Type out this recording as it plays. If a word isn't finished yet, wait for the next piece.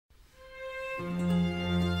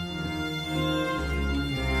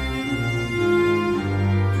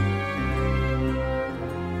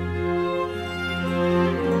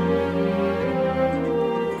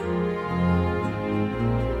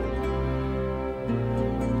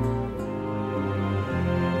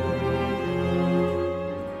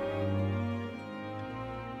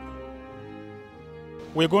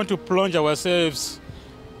We're going to plunge ourselves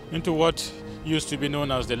into what used to be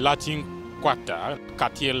known as the Latin Quarter,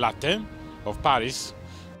 Quartier Latin of Paris,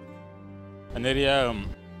 an area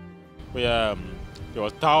where there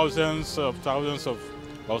were thousands of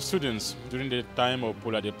students during the time of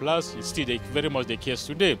Poullart de Place. It's still very much the case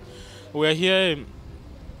today. We're here,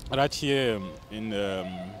 right here in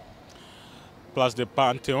Place de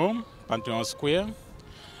Panthéon, Panthéon Square.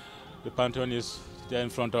 The Panthéon is there in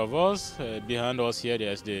front of us. Behind us here,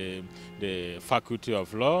 there's the Faculty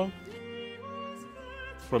of Law.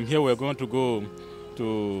 From here, we're going to go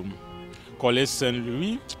to Collège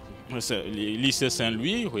Saint-Louis, Lycée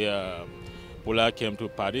Saint-Louis, where Poullart came to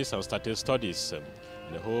Paris and started studies.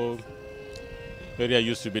 The whole area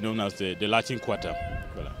used to be known as the Latin Quarter.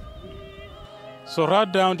 Voilà. So right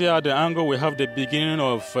down there at the angle, we have the beginning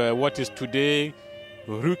of what is today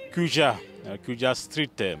Rue Cujas, Cujas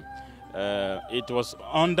Street. It was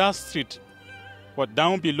on that street, but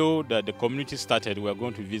down below that the community started. We are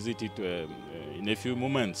going to visit it in a few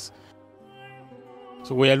moments.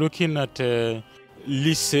 So we are looking at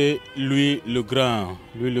Lycée Louis le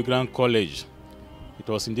Grand College. It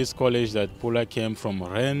was in this college that Poullart came from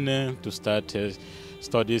Rennes to start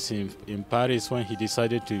studies in Paris when he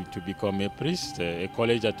decided to become a priest, a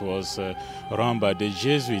college that was run by the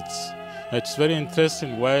Jesuits. It's very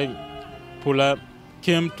interesting why Poullart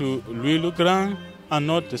came to Louis le Grand and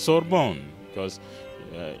not the Sorbonne, because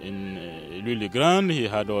in Louis le Grand he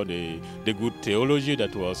had all the good theology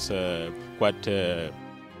that was quite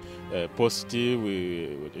positive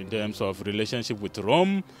in terms of relationship with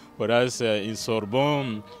Rome, whereas in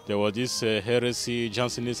Sorbonne there was this heresy,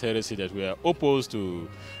 Jansenist heresy, that were opposed to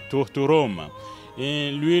Rome.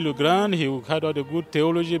 In Louis le Grand he had all the good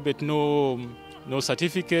theology but no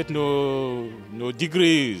certificate, no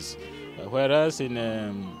degrees. Whereas in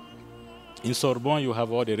Sorbonne you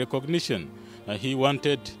have all the recognition. He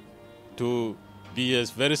wanted to be a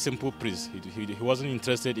very simple priest. He wasn't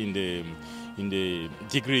interested in the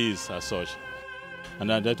degrees as such.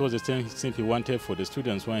 And that was the thing he wanted for the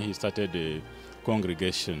students when he started the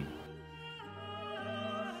congregation.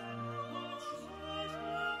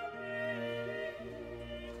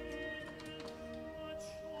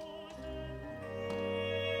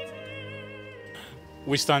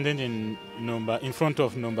 We're standing in front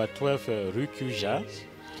of number 12 Rue Cujas.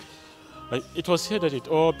 It was here that it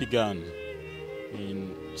all began in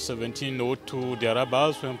 1702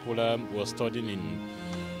 thereabouts, when Poullart was studying in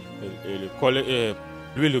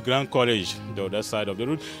Louis le Grand College, the other side of the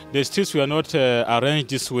road. The streets were not arranged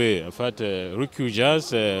this way. In fact, Rue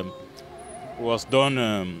Cujas was done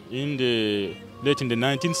late in the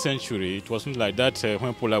 19th century. It wasn't like that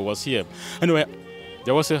when Poullart was here. Anyway,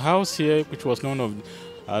 there was a house here which was known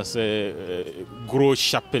as Gros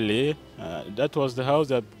Chapelet. That was the house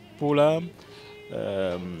that Poullart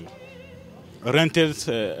rented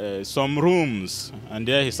some rooms, and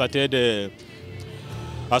there he started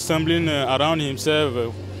assembling around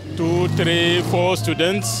himself 2, 3, 4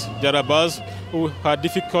 students thereabouts who had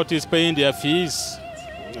difficulties paying their fees.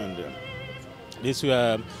 And these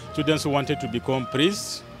were students who wanted to become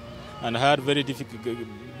priests and had very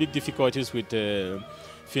big difficulties with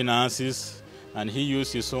finances, and he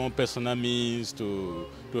used his own personal means to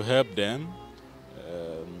help them.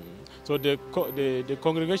 So the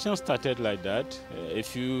congregation started like that, a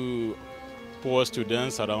few poor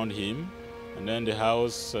students around him, and then the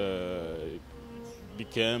house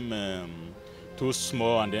became too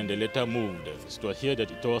small, and then they later moved. It was here that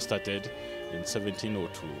it all started in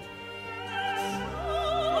 1702.